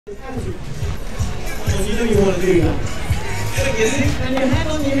Well, you know you want to do that. And your hand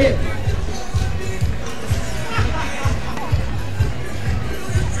on your hip.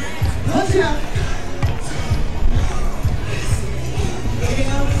 Watch out. Looking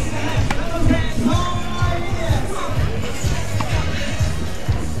up. Those hands high.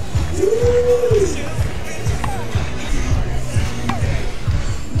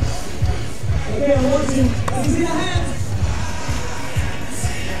 Okay, I'm watching. Let me see the hands.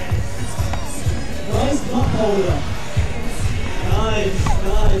 Nice cup holder. Nice,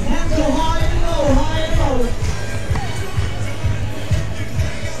 nice. Hands go high and low, high and low.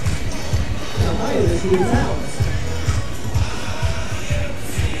 How high is this new tower?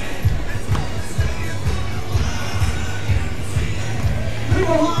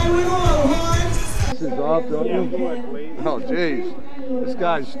 Wiggle high, wiggle low, high. This is off, don't you? Oh, jeez. This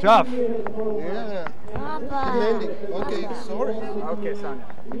guy's tough. Yeah. Demanding. Okay, sorry. Okay, Sonya.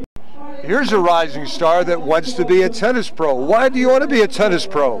 Here's a rising star that wants to be a tennis pro. Why do you want to be a tennis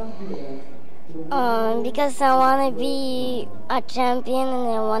pro? Because I want to be a champion and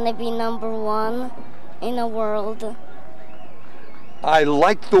I want to be #1 in the world. I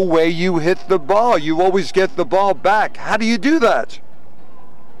like the way you hit the ball. You always get the ball back. How do you do that?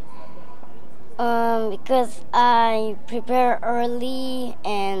 Because I prepare early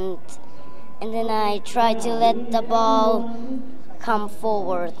and then I try to let the ball come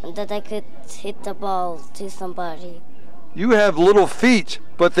forward and that I could hit the ball to somebody. You have little feet,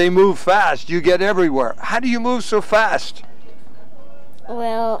 but they move fast. You get everywhere. How do you move so fast?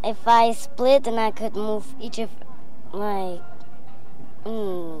 Well, if I split, then I could move each of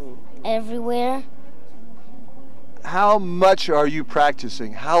everywhere. How much are you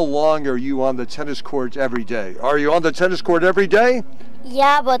practicing? How long are you on the tennis court every day? Are you on the tennis court every day?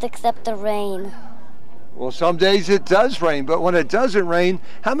 Yeah, but except the rain. Well, some days it does rain, but when it doesn't rain,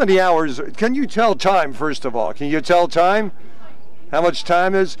 how many hours? Can you tell time, first of all? Can you tell time? How much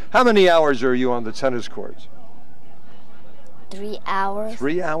time is? How many hours are you on the tennis courts? 3 hours.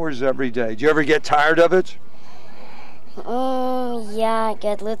 3 hours every day. Do you ever get tired of it? Yeah, I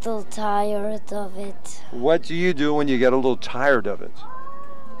get a little tired of it. What do you do when you get a little tired of it?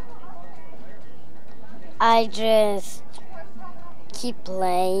 I just keep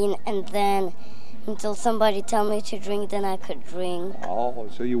playing and then until somebody tell me to drink, then I could drink. Oh,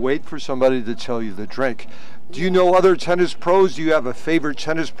 so you wait for somebody to tell you to drink. Do you know other tennis pros? Do you have a favorite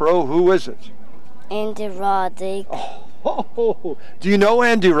tennis pro? Who is it? Andy Roddick. Oh, do you know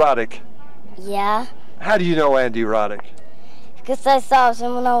Andy Roddick? Yeah. How do you know Andy Roddick? Because I saw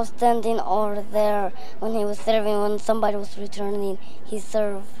him when I was standing over there when he was serving, when somebody was returning his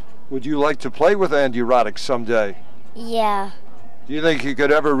serve. Would you like to play with Andy Roddick someday? Yeah. Do you think you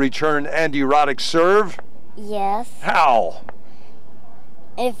could ever return Andy Roddick's serve? Yes. How?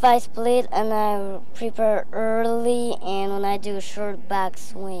 If I split and I prepare early and when I do a short back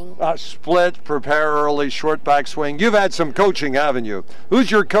swing. Split, prepare early, short back swing. You've had some coaching, haven't you?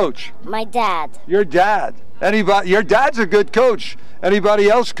 Who's your coach? My dad. Your dad. Anybody? Your dad's a good coach. Anybody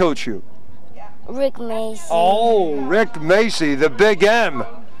else coach you? Rick Macy. Oh, Rick Macy, the big M.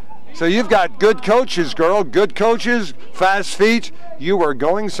 So you've got good coaches, girl. Good coaches, fast feet. You are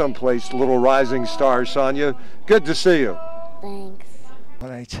going someplace, little rising star, Sonya. Good to see you. Thanks.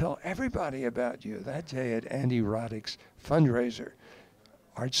 But I tell everybody about you that day at Andy Roddick's fundraiser.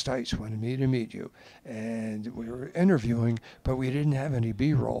 Art Stites wanted me to meet you, and we were interviewing, but we didn't have any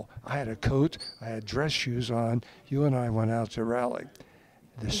B-roll. I had a coat, I had dress shoes on. You and I went out to rally.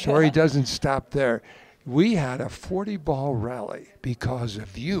 The story doesn't stop there. We had a 40-ball rally because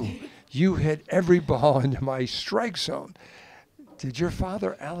of you. You hit every ball into my strike zone. Did your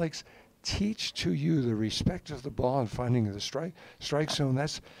father, Alex, teach to you the respect of the ball and finding the strike zone?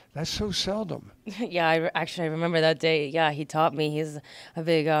 That's so seldom. Yeah, I remember that day. Yeah, he taught me. He's a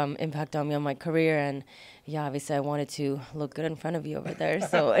big impact on me on my career, and yeah, obviously I wanted to look good in front of you over there,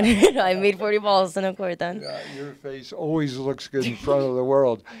 so I made 40 balls in a court then. Yeah, your face always looks good in front of the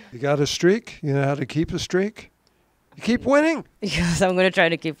world. You got a streak? You know how to keep a streak? You keep winning? Yes, I'm going to try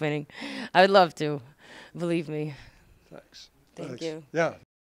to keep winning. I would love to. Believe me. Thanks. Thank you. Yeah.